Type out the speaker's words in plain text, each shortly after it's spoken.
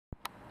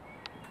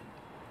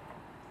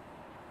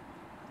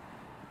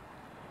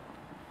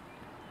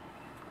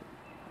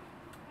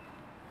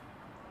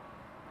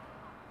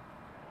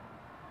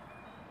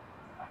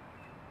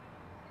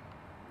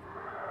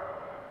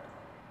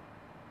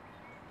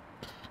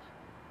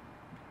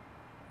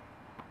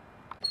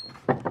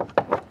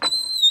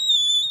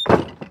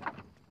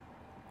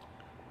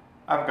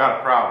I've got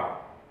a problem.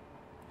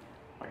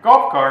 My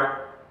golf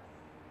cart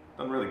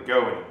doesn't really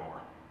go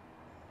anymore.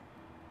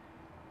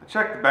 I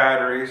checked the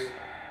batteries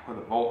with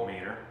a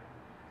voltmeter. It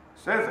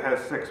says it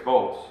has 6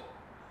 volts.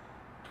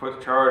 Put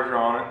the charger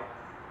on it.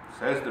 It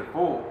says they're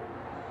full.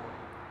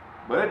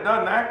 But it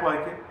doesn't act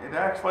like it. It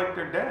acts like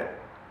they're dead.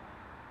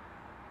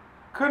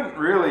 Couldn't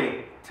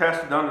really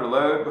test it under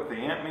load with the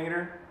amp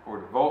meter or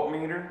the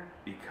voltmeter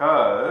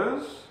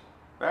because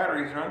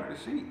batteries are under the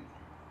seat.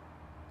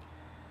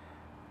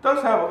 It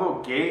does have a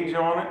little gauge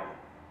on it.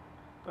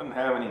 Doesn't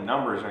have any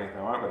numbers or anything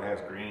on it, but it has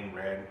green,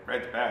 red.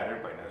 Red's bad.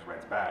 Everybody knows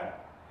red's bad.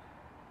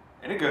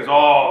 And it goes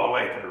all the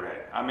way to the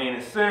red. I mean,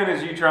 as soon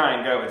as you try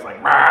and go, it's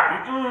like,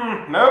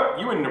 nope,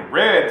 you in the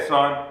red,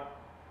 son.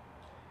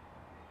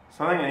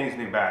 So I think it needs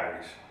new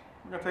batteries.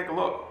 We're gonna take a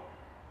look.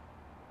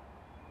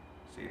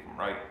 See if I'm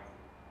right.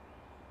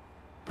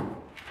 In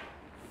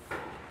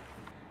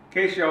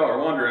case y'all are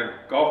wondering,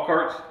 golf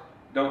carts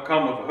don't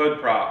come with a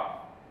hood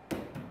prop,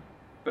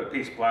 but a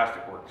piece of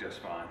plastic works just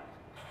fine.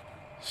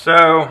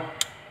 So,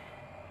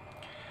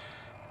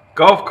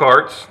 golf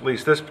carts, at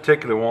least this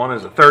particular one,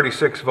 is a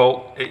 36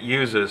 volt. It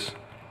uses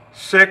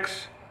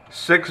 6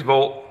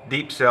 volt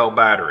deep cell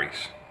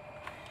batteries.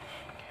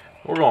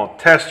 We're going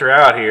to test her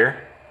out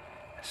here,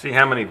 see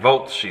how many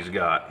volts she's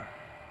got.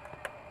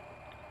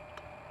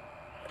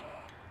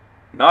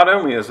 Not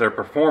only is there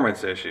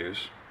performance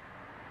issues,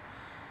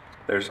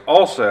 there's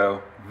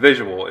also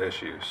visual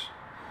issues.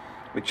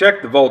 We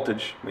checked the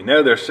voltage, we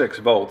know there's 6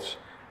 volts,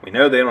 we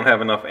know they don't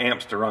have enough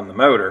amps to run the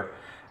motor,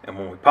 and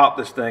when we pop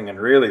this thing and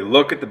really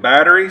look at the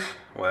batteries,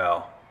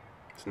 well,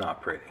 it's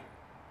not pretty.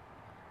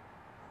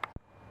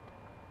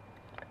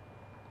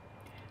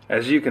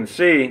 As you can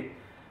see,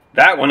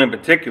 that one in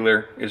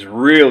particular is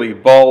really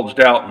bulged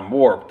out and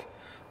warped.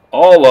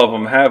 All of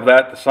them have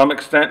that to some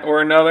extent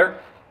or another,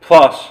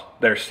 plus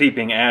they're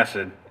seeping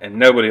acid, and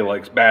nobody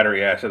likes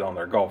battery acid on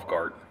their golf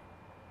cart.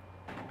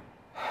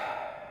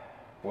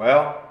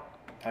 Well,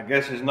 I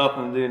guess there's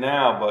nothing to do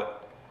now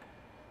but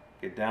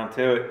get down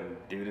to it and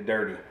do the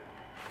dirty.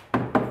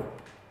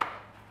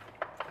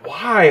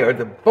 Why are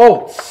the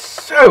bolts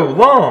so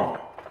long?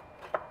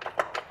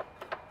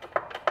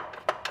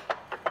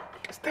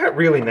 Is that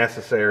really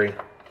necessary?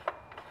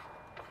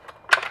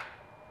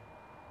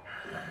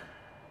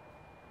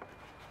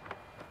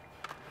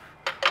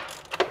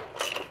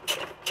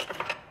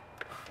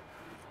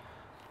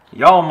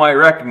 Y'all might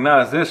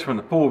recognize this from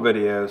the pool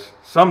videos.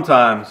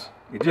 Sometimes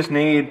you just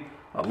need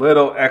a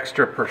little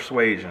extra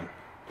persuasion.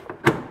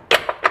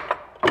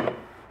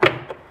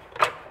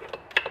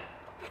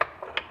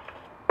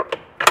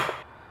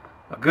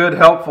 A good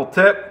helpful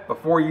tip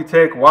before you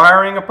take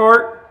wiring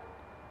apart,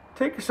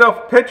 take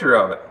yourself a picture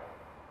of it.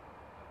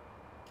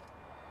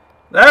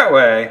 That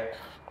way,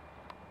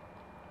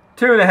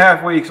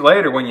 2.5 weeks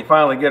later when you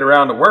finally get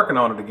around to working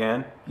on it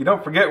again, you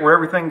don't forget where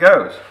everything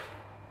goes.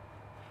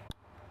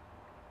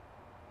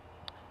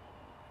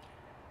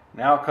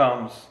 Now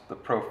comes the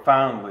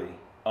profoundly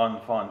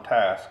unfun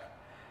task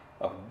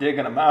of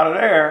digging them out of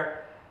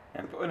there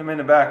and putting them in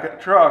the back of the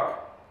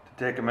truck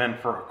to take them in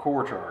for a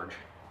core charge.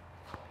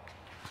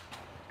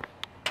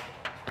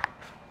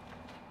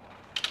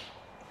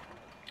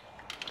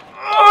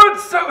 Oh,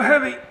 it's so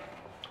heavy.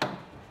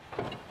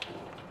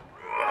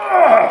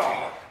 Oh.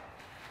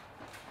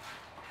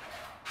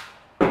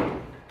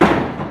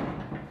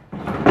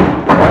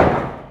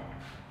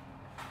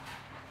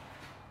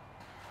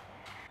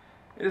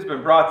 It has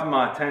been brought to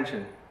my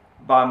attention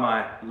by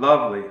my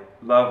lovely,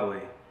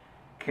 lovely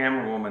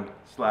camerawoman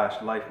slash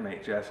life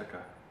mate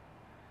Jessica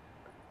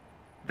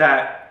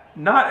that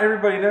not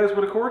everybody knows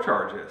what a core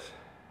charge is.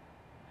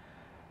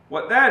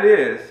 What that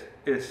is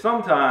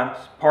sometimes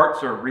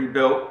parts are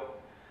rebuilt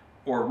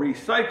or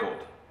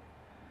recycled,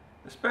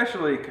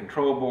 especially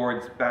control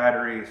boards,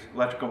 batteries,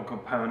 electrical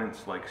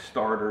components like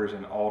starters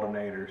and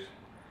alternators.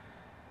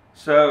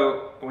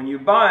 So when you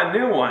buy a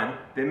new one,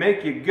 they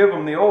make you give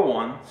them the old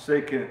one so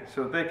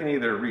they can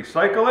either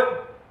recycle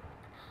it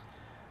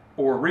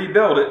or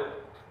rebuild it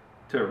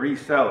to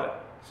resell it.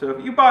 So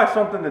if you buy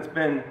something that's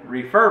been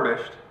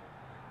refurbished,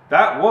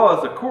 that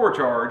was a core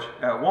charge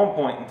at one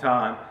point in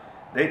time.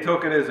 They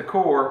took it as a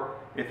core.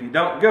 If you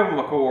don't give them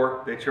a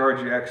core, they charge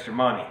you extra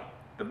money.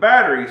 The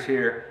batteries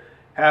here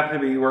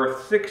happen to be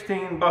worth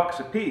 16 bucks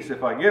a piece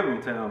if I give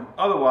them to them.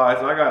 Otherwise,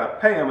 I gotta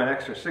pay them an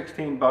extra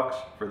 16 bucks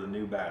for the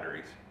new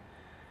batteries.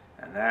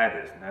 And that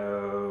is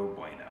no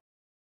bueno.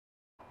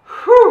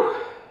 Whew!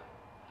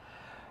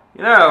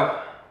 You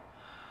know,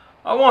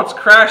 I once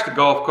crashed a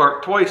golf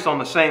cart twice on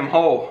the same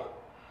hole.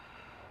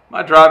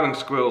 My driving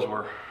skills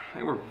were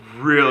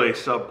really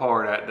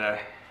subpar that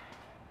day.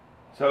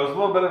 So it was a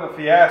little bit of a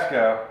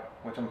fiasco,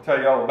 which I'm gonna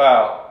tell you all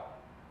about.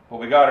 But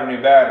we got our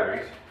new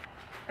batteries.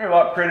 They're a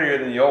lot prettier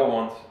than the old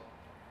ones.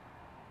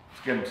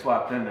 Let's get them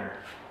slapped in there.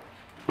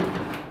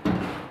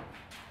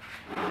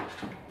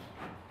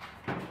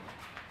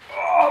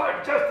 Oh,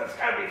 they're just as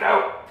heavy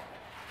though.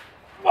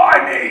 Why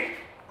me?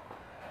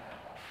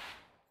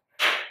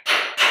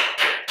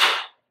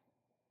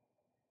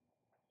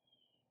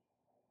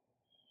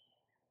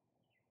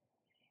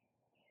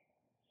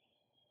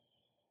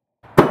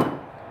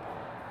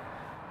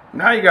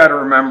 Now you got to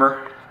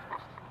remember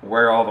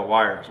where all the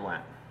wires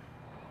went.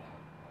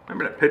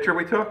 Remember that picture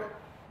we took?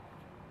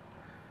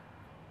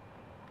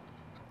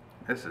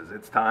 This is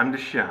its time to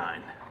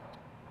shine.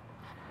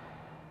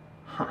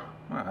 Huh.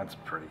 Well, that's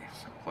pretty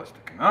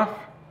simplistic enough.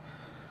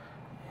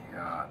 You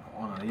got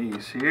one of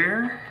these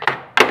here.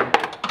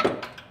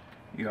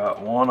 You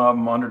got one of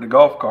them under the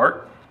golf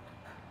cart.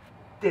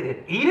 Did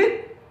it eat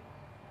it?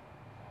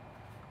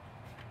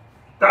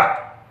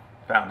 Ah,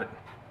 found it.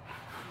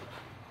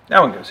 That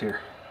one goes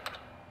here.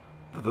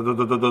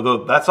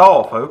 That's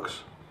all,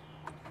 folks.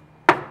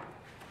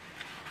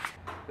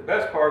 The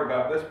best part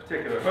about this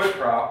particular hood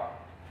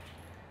prop,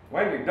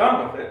 when you're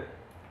done with it,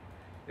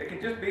 it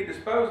can just be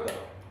disposed of.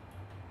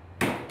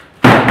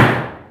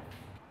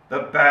 The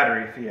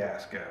battery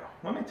fiasco.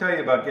 Let me tell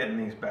you about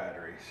getting these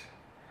batteries.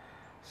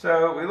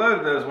 So we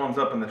loaded those ones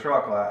up in the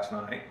truck last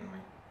night and we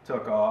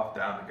took off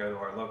down to go to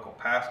our local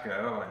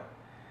Pasco, and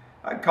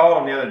I called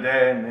them the other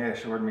day and they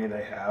assured me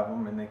they have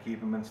them and they keep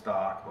them in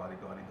stock, bloody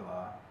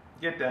blah.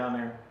 Get down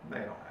there, they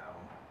don't have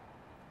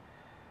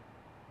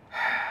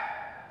them.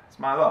 It's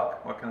my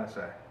luck, what can I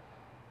say?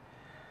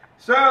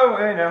 So,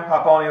 you know,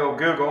 hop on the old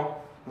Google,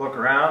 look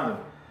around, and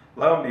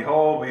lo and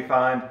behold, we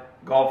find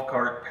golf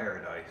cart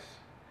paradise.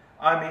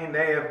 I mean,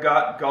 they have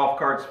got golf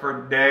carts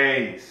for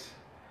days.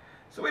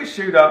 So we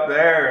shoot up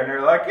there and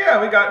they're like,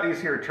 yeah, we got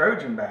these here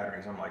Trojan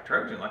batteries. I'm like,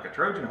 Trojan? Like a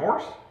Trojan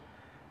horse?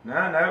 No,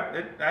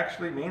 it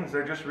actually means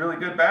they're just really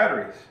good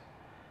batteries.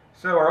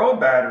 So our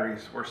old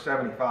batteries were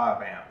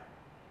 75 amp.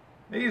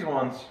 These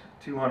ones,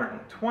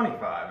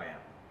 225 amp.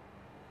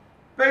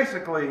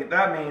 Basically,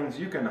 that means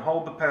you can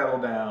hold the pedal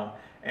down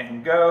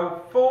and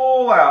go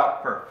full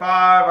out for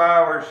 5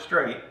 hours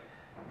straight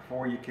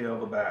before you kill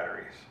the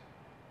batteries.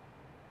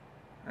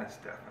 That's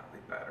definitely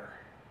better.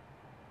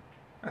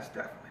 That's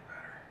definitely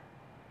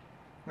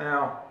better.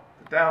 Now,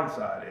 the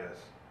downside is,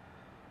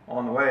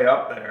 on the way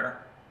up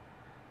there,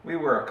 we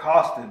were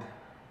accosted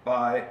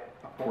by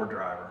a poor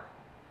driver.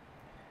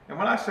 And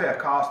when I say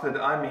accosted,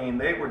 I mean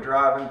they were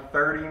driving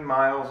 30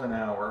 miles an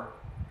hour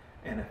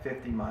in a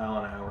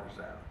 50-mile-an-hour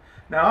zone.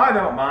 Now, I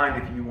don't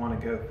mind if you want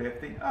to go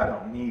 50. I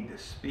don't need to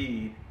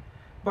speed,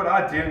 but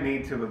I do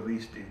need to at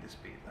least do the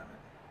speed limit.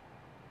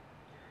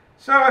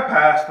 So I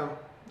passed them,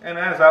 and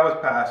as I was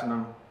passing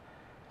them,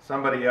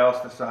 somebody else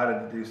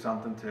decided to do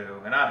something too,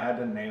 and I had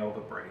to nail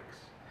the brakes.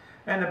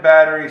 And the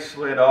battery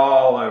slid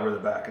all over the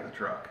back of the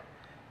truck.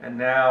 And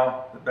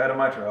now the bed of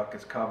my truck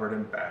is covered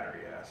in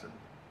battery acid.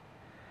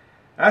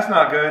 That's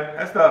not good.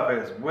 That stuff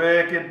is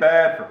wicked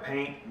bad for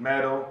paint,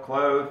 metal,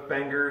 clothes,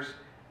 fingers,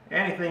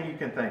 anything you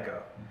can think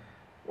of.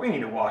 We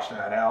need to wash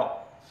that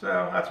out,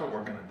 so that's what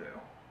we're going to do.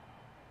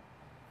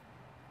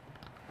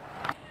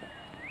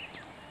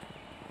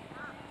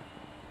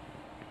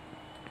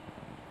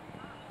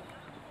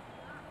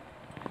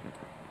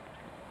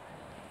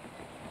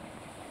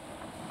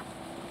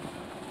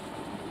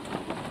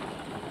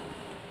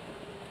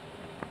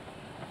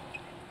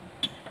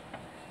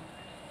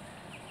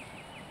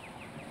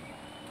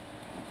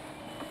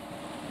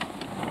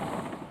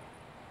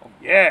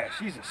 Yeah,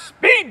 she's a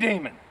speed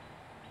demon.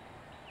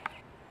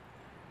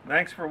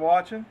 Thanks for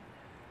watching.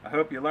 I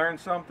hope you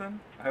learned something.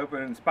 I hope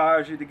it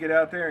inspires you to get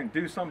out there and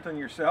do something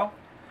yourself.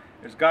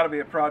 There's got to be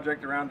a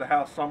project around the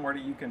house somewhere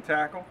that you can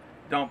tackle.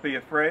 Don't be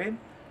afraid.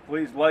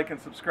 Please like and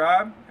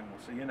subscribe, and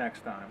we'll see you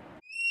next time.